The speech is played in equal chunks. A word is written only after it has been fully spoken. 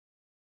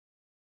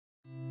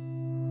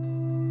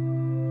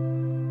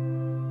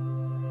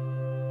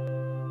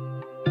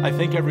I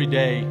think every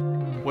day,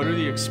 what are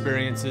the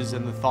experiences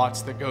and the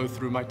thoughts that go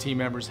through my team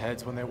members'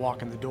 heads when they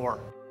walk in the door?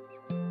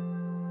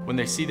 When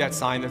they see that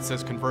sign that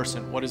says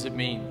Convercent, what does it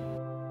mean?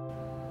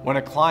 When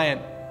a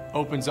client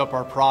opens up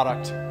our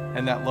product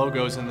and that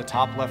logo is in the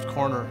top left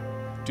corner,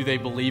 do they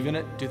believe in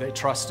it? Do they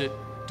trust it?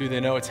 Do they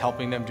know it's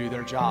helping them do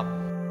their job?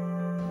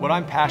 What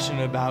I'm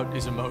passionate about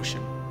is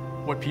emotion,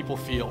 what people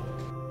feel.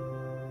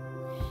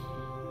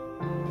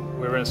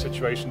 We're in a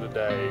situation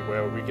today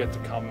where we get to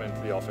come into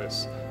the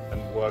office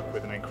and work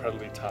with an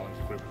incredibly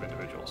talented group of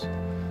individuals.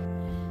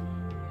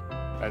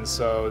 And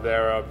so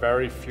there are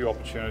very few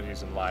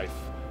opportunities in life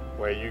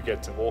where you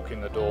get to walk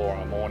in the door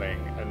in the morning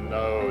and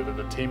know that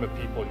the team of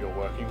people you're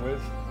working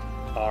with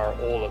are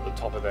all at the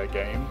top of their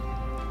game.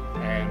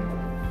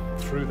 And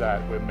through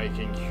that, we're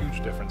making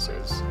huge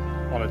differences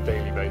on a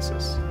daily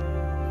basis.